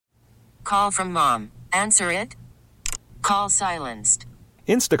Call from mom. Answer it. Call silenced.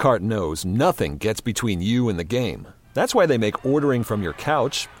 Instacart knows nothing gets between you and the game. That's why they make ordering from your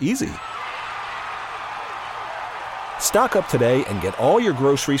couch easy. Stock up today and get all your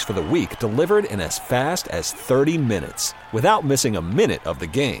groceries for the week delivered in as fast as 30 minutes without missing a minute of the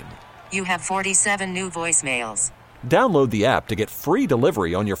game. You have 47 new voicemails. Download the app to get free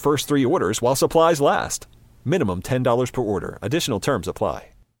delivery on your first 3 orders while supplies last. Minimum $10 per order. Additional terms apply.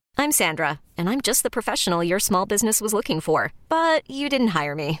 I'm Sandra, and I'm just the professional your small business was looking for. But you didn't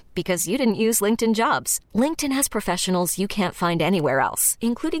hire me because you didn't use LinkedIn Jobs. LinkedIn has professionals you can't find anywhere else,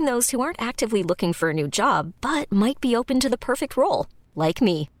 including those who aren't actively looking for a new job, but might be open to the perfect role, like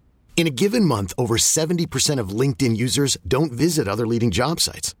me. In a given month, over 70% of LinkedIn users don't visit other leading job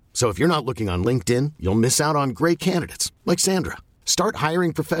sites. So if you're not looking on LinkedIn, you'll miss out on great candidates like Sandra. Start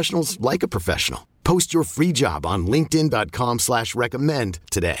hiring professionals like a professional. Post your free job on linkedin.com/recommend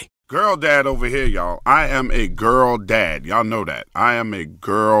today. Girl dad over here, y'all. I am a girl dad. Y'all know that. I am a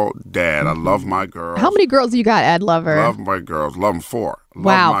girl dad. I love my girls. How many girls you got, Ed Lover? Love my girls. Love them 4.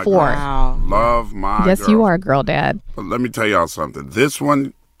 Wow, 4. Wow. Love my Yes, girls. you are a girl dad. But let me tell y'all something. This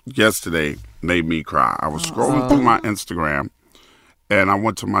one yesterday made me cry. I was scrolling through my Instagram, and I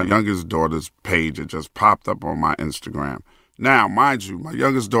went to my youngest daughter's page. It just popped up on my Instagram. Now, mind you, my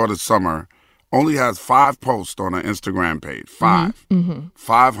youngest daughter, Summer, only has 5 posts on her Instagram page. 5.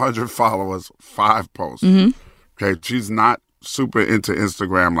 500 followers, 5 posts. Okay, she's not super into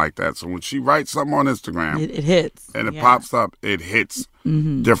Instagram like that. So when she writes something on Instagram, it hits. And it pops up, it hits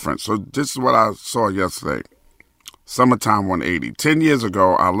different. So this is what I saw yesterday. Summertime 180. 10 years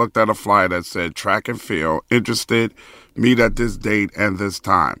ago, I looked at a flyer that said track and field, interested, meet at this date and this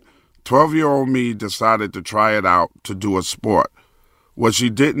time. 12-year-old me decided to try it out to do a sport. What she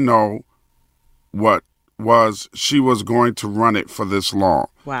didn't know what was she was going to run it for this long.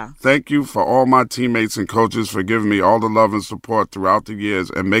 Wow. Thank you for all my teammates and coaches for giving me all the love and support throughout the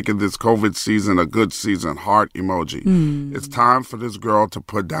years and making this COVID season a good season. Heart emoji. It's time for this girl to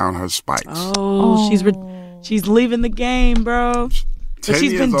put down her spikes. Oh. She's leaving the game, bro. But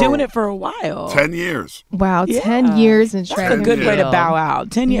she's been doing it for a while. 10 years. Wow, 10 years in track and That's a good way to field. bow out.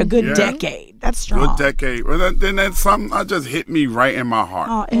 10 years, a good decade. That's strong. Good decade. Well, then that's something that just hit me right in my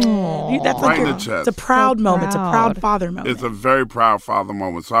heart. That's right like in the chest. It's a proud moment. It's a proud father moment. It's a very proud father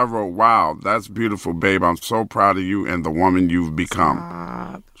moment. So I wrote, wow, that's beautiful, babe. I'm so proud of you and the woman you've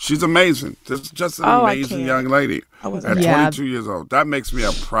become. She's amazing. Just an amazing young lady. At 22 years old. That makes me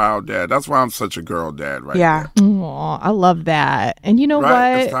a proud dad. That's why I'm such a girl dad right there. Aw, I love that. And you know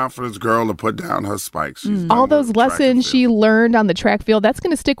what? It's time for this girl to put down her spikes. All those lessons she learned on the track field, that's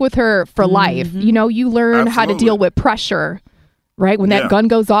going to stick with her for life. You know, you learn how to deal with pressure, right? When that gun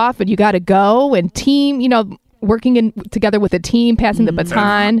goes off and you got to go and team, you know, working together with a team, passing the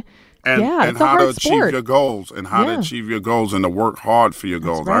baton. And it's a how hard to achieve sport. your goals and how to achieve your goals and to work hard for your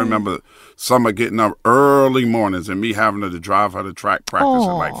goals. I remember Summer getting up early mornings and me having to drive her to track practice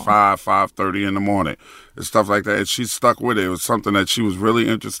at like 5:30 in the morning and stuff like that. And she stuck with it. It was something that she was really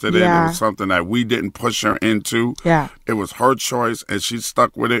interested in. It was something that we didn't push her into. It was her choice, and she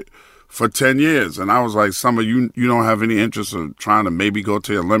stuck with it for 10 years. And I was like, Summer, you don't have any interest in trying to maybe go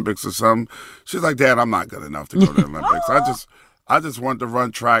to the Olympics or something? She's like, Dad, I'm not good enough to go to the Olympics. I just wanted to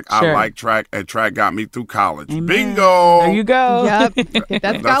run track. I like track, and track got me through college. Amen. Bingo! There you go. Yep.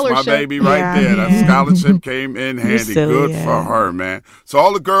 That's my baby right there. That scholarship came in handy. Good for her, man. So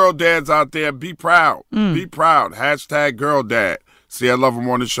all the girl dads out there, be proud. Be proud. # girl dad. See, I Love 'em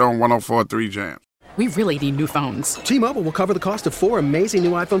Morning Show on 104.3 Jam. We really need new phones. T-Mobile will cover the cost of 4 amazing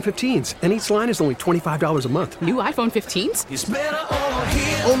new iPhone 15s, and each line is only $25 a month. New iPhone 15s? It's better over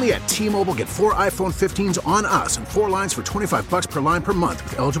here. Only at T-Mobile, get 4 iPhone 15s on us and 4 lines for $25 per line per month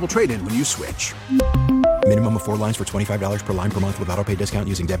with eligible trade-in when you switch. Minimum of 4 lines for $25 per line per month with autopay discount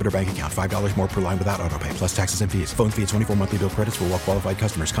using debit or bank account. $5 more per line without autopay, plus taxes and fees. Phone fee at 24 monthly bill credits for well-qualified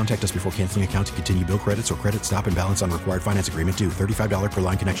customers. Contact us before canceling account to continue bill credits or credit stop and balance on required finance agreement due. $35 per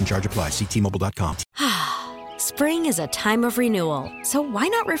line connection charge applies. See T-Mobile.com. Spring is a time of renewal, so why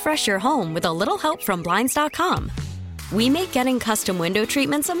not refresh your home with a little help from Blinds.com? We make getting custom window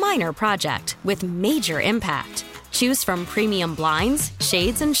treatments a minor project with major impact. Choose from premium blinds,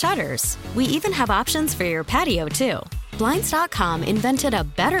 shades, and shutters. We even have options for your patio, too. Blinds.com invented a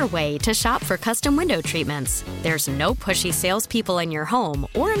better way to shop for custom window treatments. There's no pushy salespeople in your home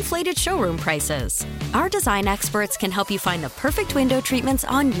or inflated showroom prices. Our design experts can help you find the perfect window treatments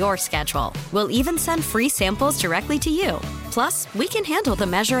on your schedule. We'll even send free samples directly to you. Plus, we can handle the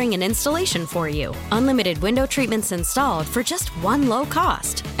measuring and installation for you. Unlimited window treatments installed for just one low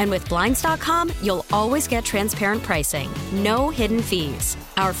cost. And with Blinds.com, you'll always get transparent pricing. No hidden fees.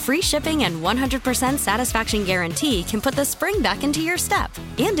 Our free shipping and 100% satisfaction guarantee can put the spring back into your step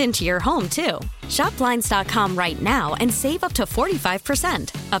and into your home, too. Shop Blinds.com right now and save up to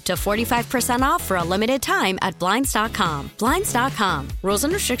 45%. Up to 45% off for a limited time at Blinds.com. Blinds.com. Rules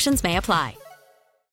and restrictions may apply.